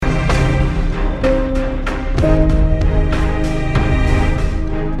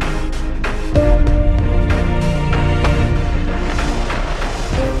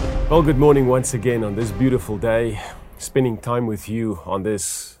Well, good morning once again on this beautiful day, spending time with you on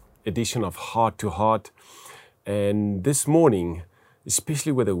this edition of Heart to Heart. And this morning,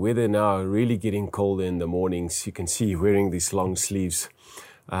 especially with the weather now really getting colder in the mornings, you can see wearing these long sleeves.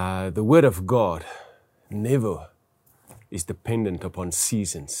 The Word of God never is dependent upon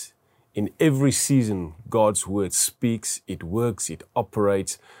seasons. In every season, God's Word speaks, it works, it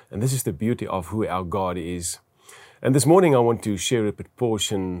operates, and this is the beauty of who our God is. And this morning I want to share a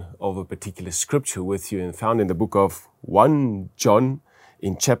portion of a particular scripture with you and found in the book of 1 John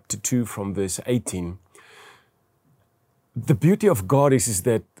in chapter 2 from verse 18. The beauty of God is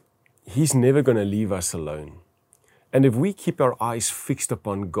that He's never going to leave us alone. And if we keep our eyes fixed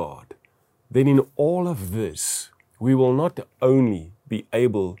upon God, then in all of this, we will not only be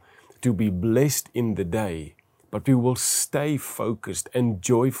able to be blessed in the day, but we will stay focused and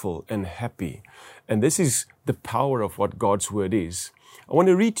joyful and happy. And this is the power of what God's Word is. I want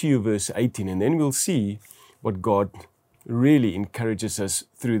to read to you verse 18, and then we'll see what God really encourages us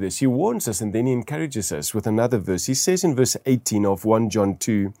through this. He warns us, and then He encourages us with another verse. He says in verse 18 of 1 John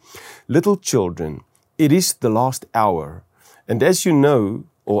 2, "Little children, it is the last hour. And as you know,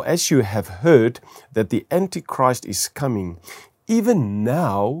 or as you have heard, that the Antichrist is coming, even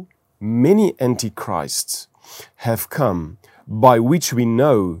now many Antichrists have come, by which we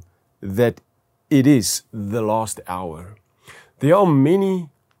know that it is the last hour." There are many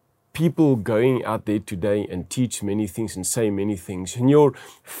people going out there today and teach many things and say many things. And your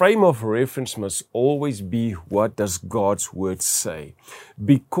frame of reference must always be, what does God's Word say?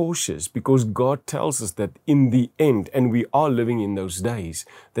 Be cautious, because God tells us that in the end, and we are living in those days,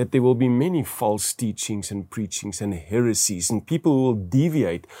 that there will be many false teachings and preachings and heresies, and people will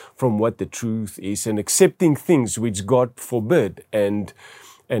deviate from what the truth is and accepting things which God forbid and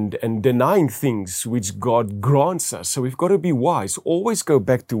denying things which God grants us. So we've got to be wise. Always go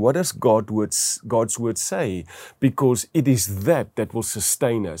back to what does God's Word say, because it is that will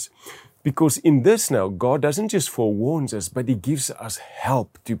sustain us. Because in this now, God doesn't just forewarn us, but He gives us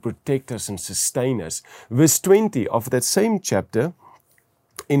help to protect us and sustain us. Verse 20 of that same chapter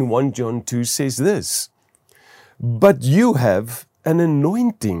in 1 John 2 says this, "But you have an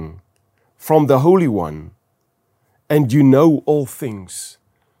anointing from the Holy One, and you know all things."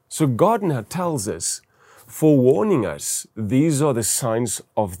 So God now tells us, forewarning us, these are the signs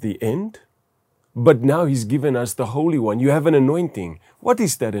of the end. But now He's given us the Holy One. You have an anointing. What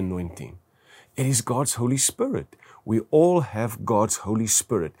is that anointing? It is God's Holy Spirit. We all have God's Holy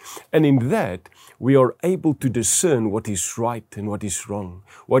Spirit. And in that, we are able to discern what is right and what is wrong,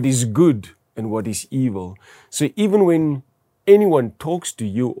 what is good and what is evil. So even when anyone talks to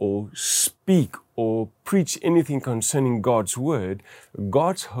you or speak or preach anything concerning God's Word,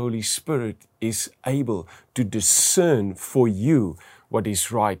 God's Holy Spirit is able to discern for you what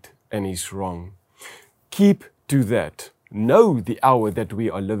is right and is wrong. Keep to that. Know the hour that we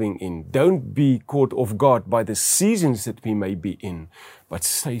are living in. Don't be caught off guard by the seasons that we may be in, but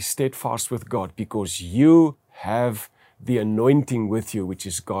stay steadfast with God, because you have the anointing with you, which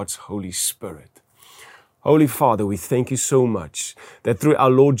is God's Holy Spirit. Holy Father, we thank You so much that through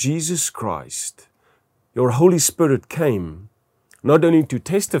our Lord Jesus Christ, Your Holy Spirit came not only to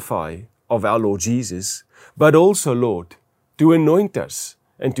testify of our Lord Jesus, but also, Lord, to anoint us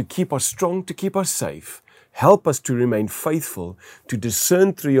and to keep us strong, to keep us safe. Help us to remain faithful, to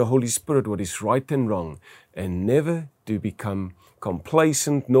discern through Your Holy Spirit what is right and wrong, and never to become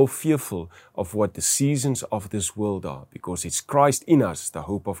complacent nor fearful of what the seasons of this world are, because it's Christ in us, the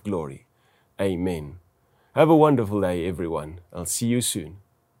hope of glory. Amen. Have a wonderful day, everyone. I'll see you soon.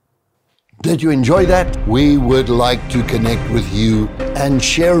 Did you enjoy that? We would like to connect with you and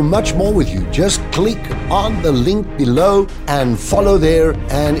share much more with you. Just click on the link below and follow there,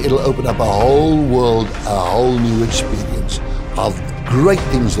 and it'll open up a whole world, a whole new experience of great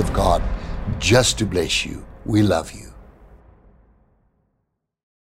things of God just to bless you. We love you.